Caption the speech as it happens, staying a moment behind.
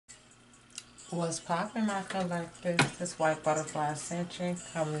What's popping, my collectors? This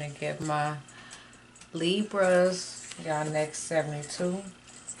Whitebutterflyascension coming to get my Libras. Y'all next 72.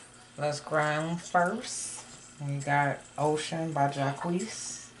 Let's grind first. We got Ocean by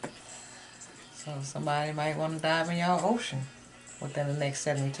Jacquees. So somebody might want to dive in y'all ocean within the next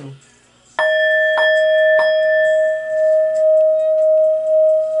 72.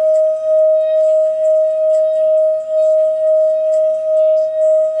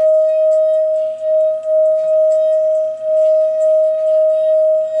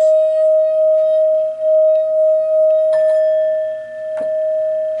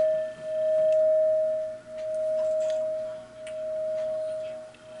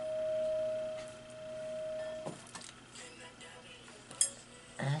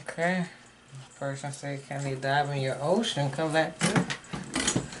 Okay. Person say, can they dive in your ocean, collector?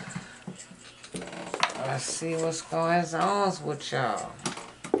 Let's see what's going on with y'all.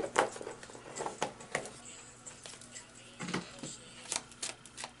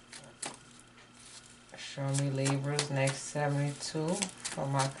 Show me Libras next 72 for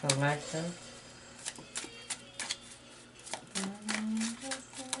my collector.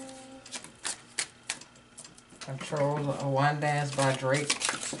 Control One Dance by Drake.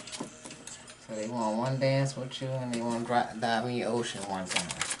 So they want one dance with you and they want to dive in your ocean one time.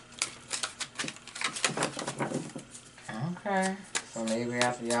 Okay. So maybe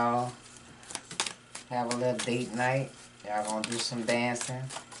after y'all have a little date night, y'all gonna do some dancing.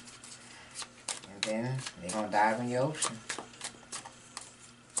 And then they gonna dive in your ocean.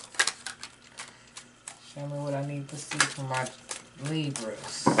 Show me what I need to see for my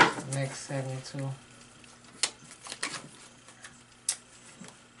Libras next 72.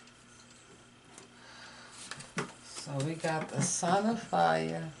 So we got the Son of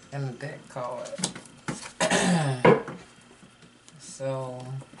Fire and the deck card. So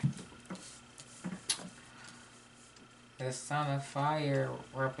the Son of Fire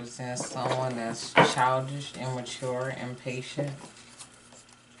represents someone that's childish, immature, impatient.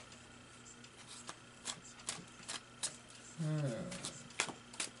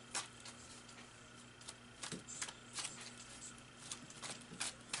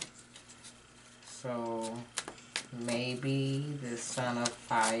 So maybe the Son of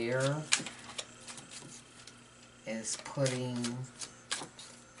Fire is putting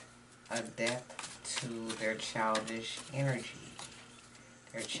a depth to their childish energy,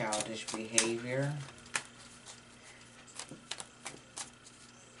 their childish behavior,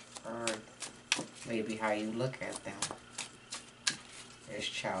 or maybe how you look at them is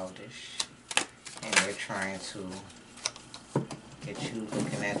childish, and they're trying to get you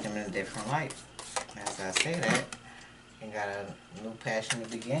looking at them in a different light. As I say that, you got a new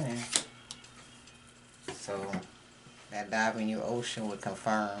passionate beginning. So that dive in your ocean would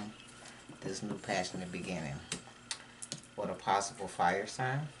confirm this new passionate beginning with a possible fire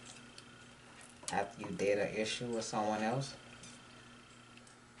sign after you did an issue with someone else.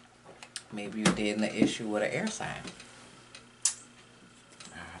 Maybe you did an issue with an air sign.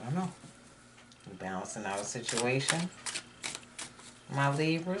 I don't know. You're balancing out a situation. My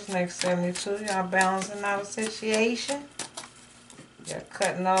Libras, next 72, y'all balancing out a situation. You're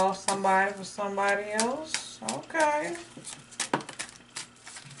cutting off somebody for somebody else. Okay.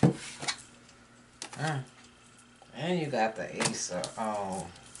 And you got the Ace of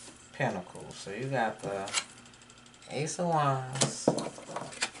Pentacles. So you got the Ace of Wands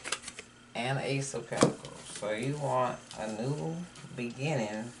and Ace of Pentacles. So you want a new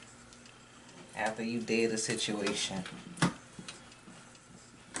beginning after you did a situation.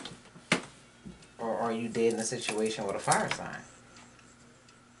 Or you did in a situation with a fire sign.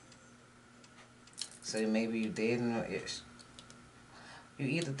 So maybe you did in an issue. You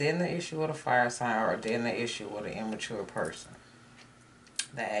either did in an issue with a fire sign or did in an issue with an immature person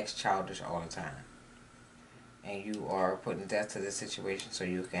that acts childish all the time. And you are putting death to this situation so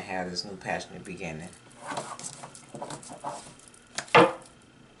you can have this new passionate beginning.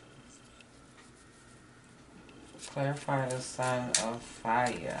 Clarify the Son of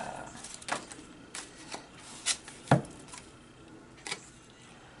Fire.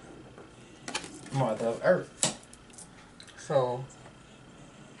 Mother of Earth. So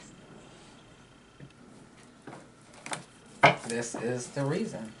this is the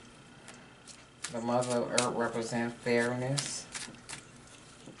reason. The Mother of Earth represents fairness,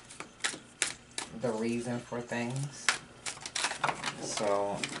 the reason for things.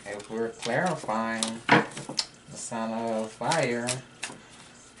 So if we're clarifying the Son of Fire,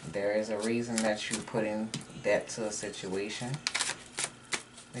 there is a reason that you put in that to a situation.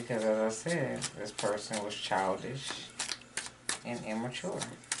 Because as I said, this person was childish and immature.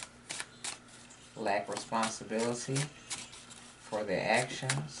 lack responsibility for their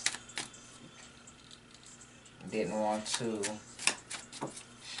actions, didn't want to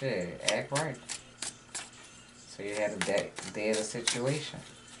act right. So you had a dead a situation.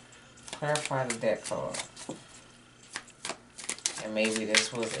 Clarify the deck card. And maybe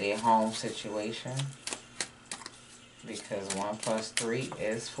this was a home situation, because 1 plus 3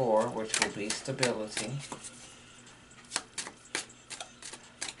 is 4, which will be stability.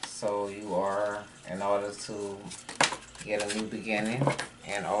 So you are, in order to get a new beginning,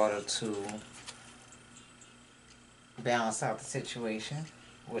 in order to balance out the situation,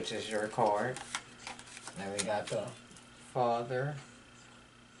 which is your card. Then we got the Father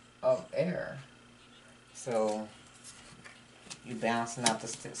of Air. So you balancing out the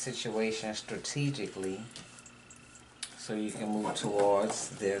situation strategically so you can move towards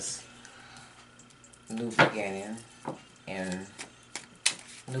this new beginning and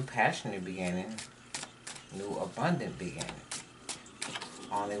new passionate beginning, new abundant beginning.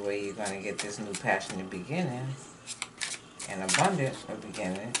 Only way you're going to get this new passionate beginning and abundant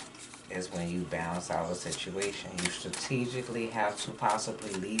beginning is when you balance out a situation. You strategically have to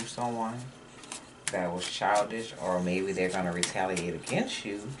possibly leave someone that was childish, or maybe they're going to retaliate against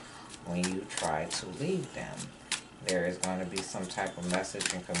you when you try to leave them. There is going to be some type of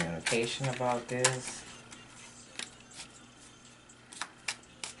message and communication about this.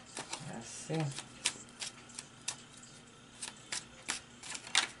 Let's see.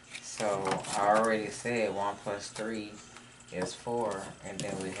 So I already said 1 plus 3 is 4, and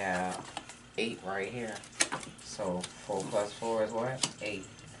then we have 8 right here. So 4 plus 4 is what? 8.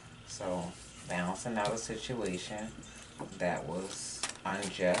 So balancing out a situation that was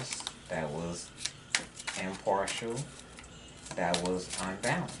unjust, that was impartial, that was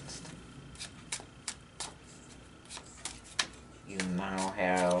unbalanced. You now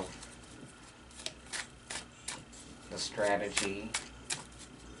have the strategy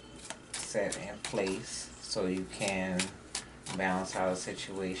set in place so you can balance out a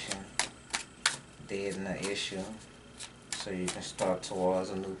situation, dead in the issue, so you can start towards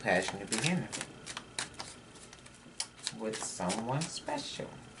a new passionate beginning with someone special.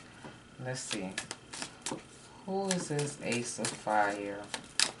 Let's see. Who is this Ace of Fire,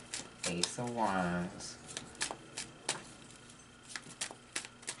 Ace of Wands?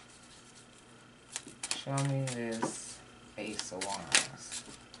 Show me this Ace of Wands.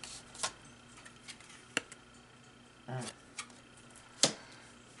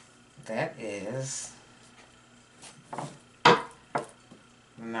 That is the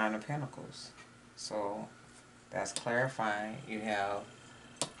 9 of Pentacles. So that's clarifying. You have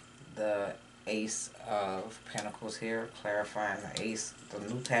the Ace of Pentacles here, clarifying the Ace. The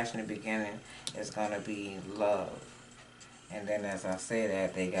new passionate beginning is going to be love. And then, as I say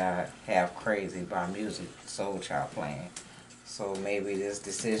that, they got Half Crazy by Music Soul Child playing. So maybe this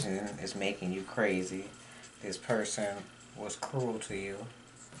decision is making you crazy. This person was cruel to you,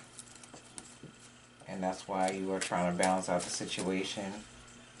 and that's why you are trying to balance out the situation,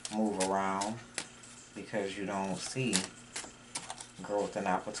 move around, because you don't see growth and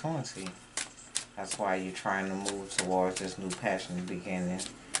opportunity. That's why you're trying to move towards this new passionate beginning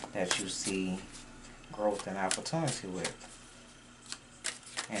that you see growth and opportunity with.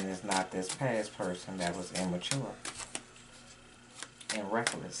 And it's not this past person that was immature and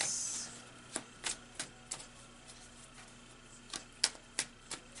reckless.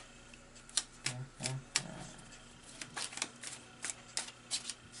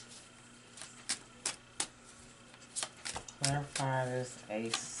 Clarify this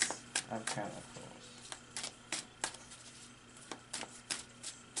Ace of Pentacles.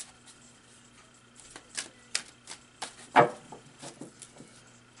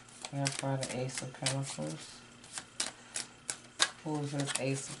 Clarify the Ace of Pentacles. Who is this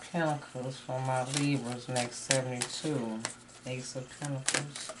Ace of Pentacles for my Libras next 72? Ace of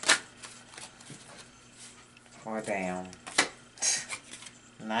Pentacles. Or down.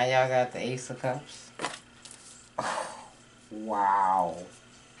 Now y'all got the Ace of Cups. Oh, wow.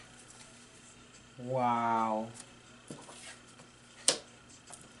 Wow.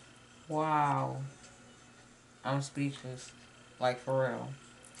 Wow. I'm speechless. Like, for real.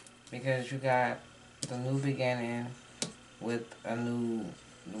 Because you got the new beginning with a new...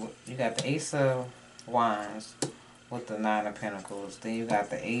 You got the Ace of Wands with the 9 of Pentacles. Then you got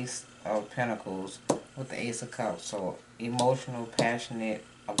the Ace of Pentacles with the Ace of Cups. So, emotional, passionate,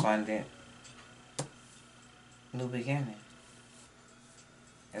 abundant, new beginning.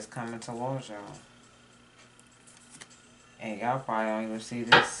 It's coming towards y'all. And y'all probably don't even see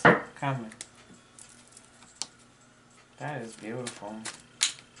this coming. That is beautiful.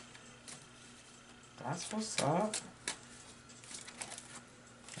 That's what's up.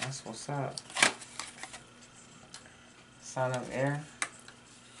 That's what's up. Son of air.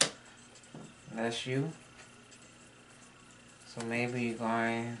 That's you. So maybe you're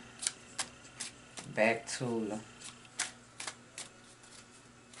going back to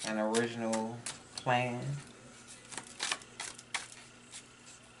an original plan.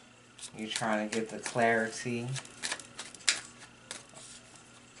 You're trying to get the clarity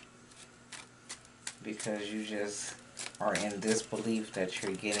because you just are in disbelief that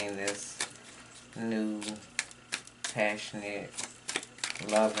you're getting this new, passionate,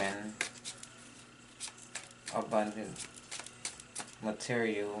 loving, abundant,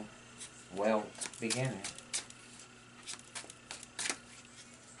 material wealth beginning.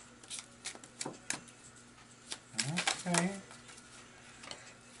 Okay.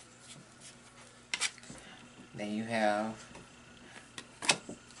 Then you have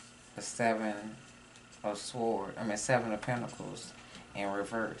the Seven of Swords, Seven of Pentacles in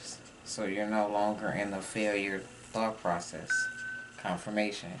reverse. So you're no longer in the failure thought process.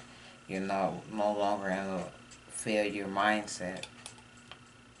 Confirmation. You're no longer in the failure mindset.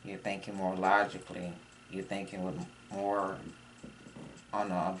 You're thinking more logically. You're thinking with more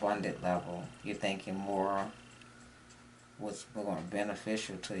on an abundant level. You're thinking more what's more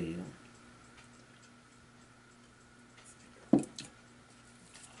beneficial to you.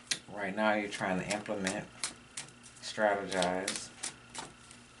 Right now you're trying to implement, strategize,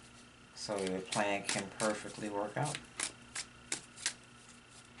 so your plan can perfectly work out.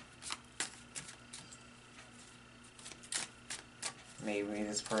 Maybe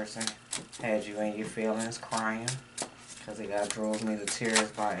this person had you in your feelings crying because they got Drove Me to Tears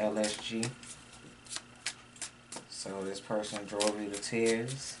by LSG. So this person drove you to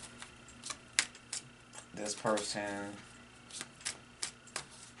tears. This person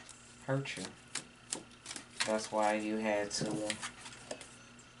hurt you. That's why you had to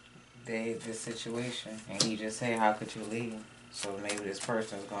date this situation. And he just said, how could you leave? So maybe this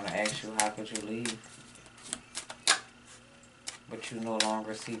person is going to ask you, how could you leave? But you no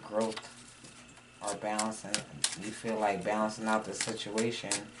longer see growth or balancing. You feel like balancing out the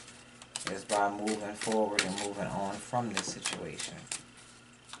situation is by moving forward and moving on from this situation.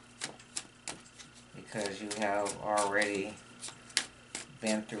 Because you have already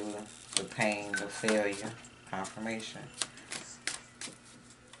been through the pain, the failure, confirmation.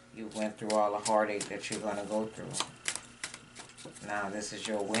 You went through all the heartache that you're going to go through. Now this is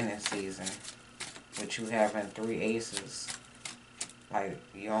your winning season. But you having 3 aces. Like,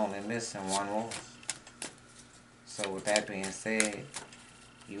 you're only missing 1 more. So with that being said,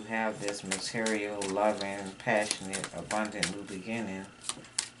 you have this material, loving, passionate, abundant new beginning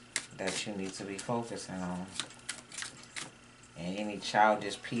that you need to be focusing on. And any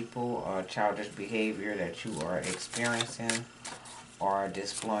childish people or childish behavior that you are experiencing or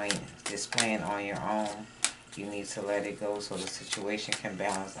displaying on your own, you need to let it go so the situation can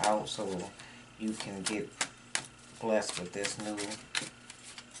balance out, so you can get blessed with this new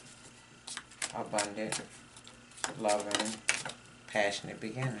abundant, loving, passionate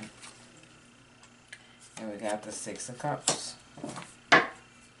beginning. And we got the 6 of Cups.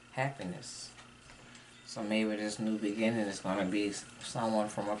 Happiness. So maybe this new beginning is going to be someone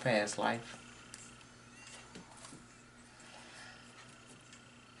from a past life.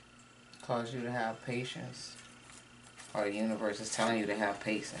 Cause you to have patience. Or the universe is telling you to have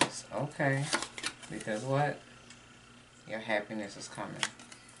patience. Okay. Because what? Your happiness is coming.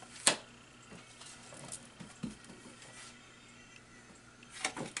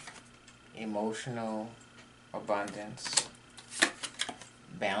 Emotional abundance.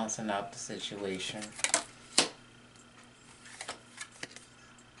 Balancing out the situation.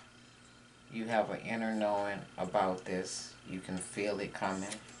 You have an inner knowing about this. You can feel it coming.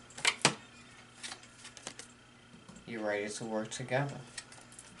 You're ready to work together.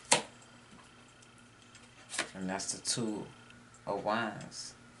 And that's the 2 of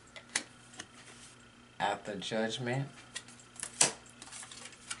Wands. After judgment,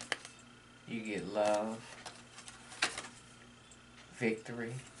 you get love,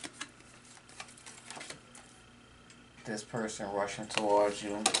 victory. This person rushing towards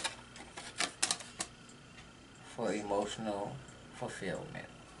you for emotional fulfillment.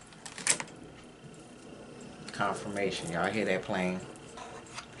 Confirmation. Y'all hear that playing?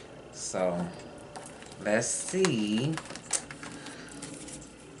 So, let's see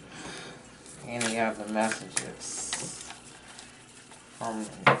any other messages from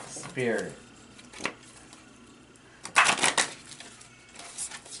Spirit.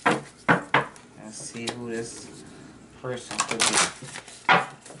 Let's see who this person could be.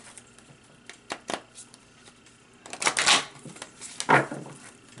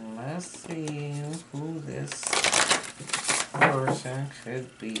 situation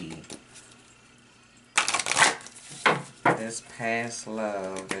could be this past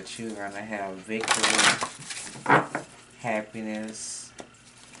love that you're going to have victory, happiness,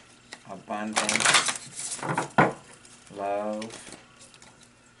 abundance, love,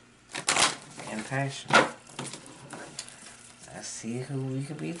 and passion. Let's see who we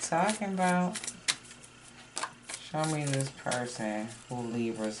could be talking about. Show me this person who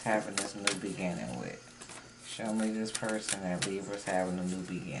Libra's having this new beginning with. Show me this person that Libra's having a new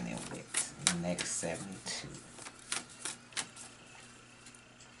beginning with in the next 72.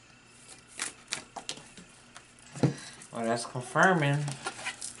 Well, that's confirming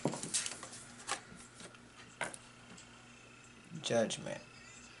Judgment.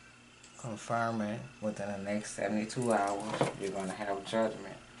 Confirming within the next 72 hours, you're going to have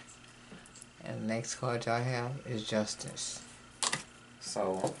judgment. And the next card y'all have is Justice.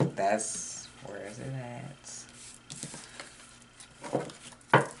 So that's, where is it at?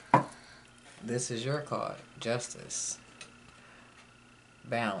 This is your card, Justice.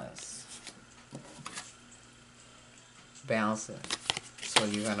 Balance. Balancing. So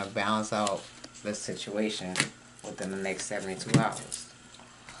you're going to balance out the situation within the next 72 hours.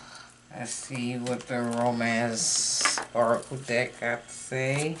 Let's see what the Romance Oracle deck got to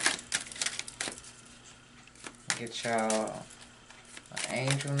say. Get y'all an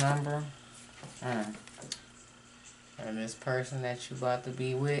angel number. And this person that you about to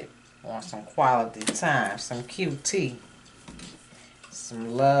be with wants some quality time, some QT, some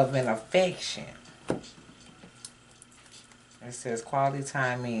love and affection. It says quality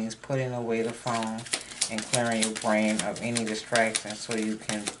time means putting away the phone and clearing your brain of any distraction so you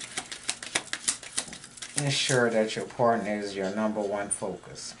can ensure that your partner is your #1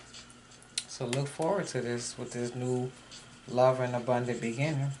 focus. So look forward to this with this new love and abundant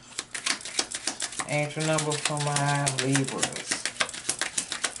beginning. Angel number for my Libras.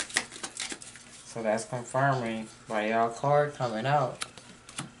 So that's confirming by y'all card coming out.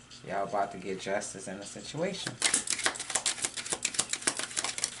 Y'all about to get justice in the situation.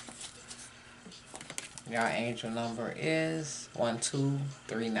 Y'all angel number is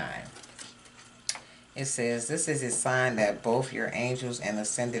 1239. It says, this is a sign that both your angels and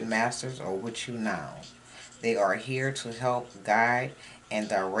ascended masters are with you now. They are here to help guide and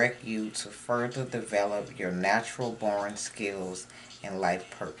direct you to further develop your natural born skills and life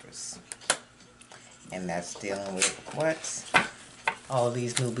purpose. And that's dealing with what? All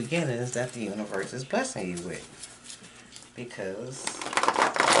these new beginnings that the universe is blessing you with. Because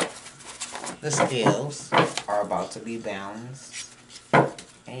the scales are about to be balanced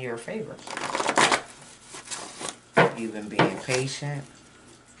in your favor. You've been being patient.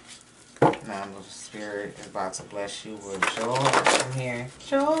 Now the Spirit is about to bless you with joy. I'm hearing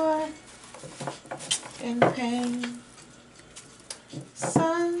joy and pain,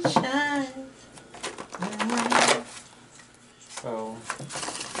 sunshine. So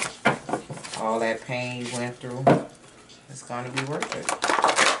all that pain you went through is going to be worth it.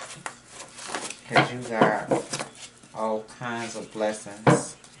 Because you got all kinds of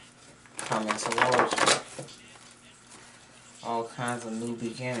blessings coming towards you. All kinds of new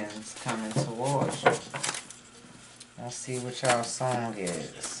beginnings coming towards you. Let's see what y'all song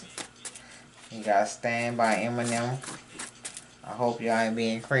is. You got Stand by Eminem. I hope y'all ain't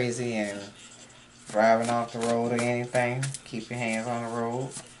being crazy and driving off the road or anything. Keep your hands on the road.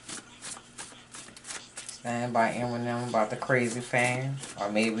 Stand by Eminem about the crazy fan.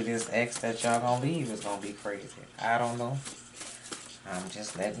 Or maybe this ex that y'all gonna leave is gonna be crazy. I don't know. I'm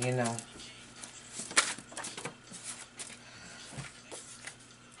just letting you know.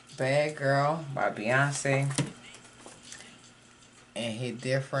 Bad Girl by Beyonce. And Hit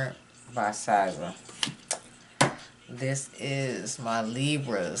Different by SZA. This is my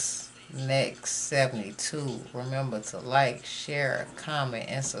Libras next 72. Remember to like, share, comment,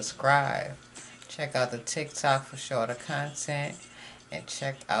 and subscribe. Check out the TikTok for shorter content. And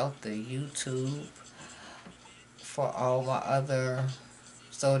check out the YouTube for all my other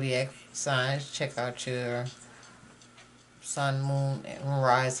zodiac signs. Check out your Sun, Moon, and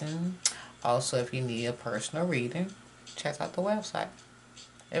Rising. Also, if you need a personal reading, check out the website.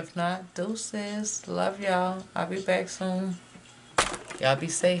 If not, deuces. Love y'all. I'll be back soon. Y'all be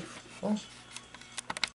safe. Ooh.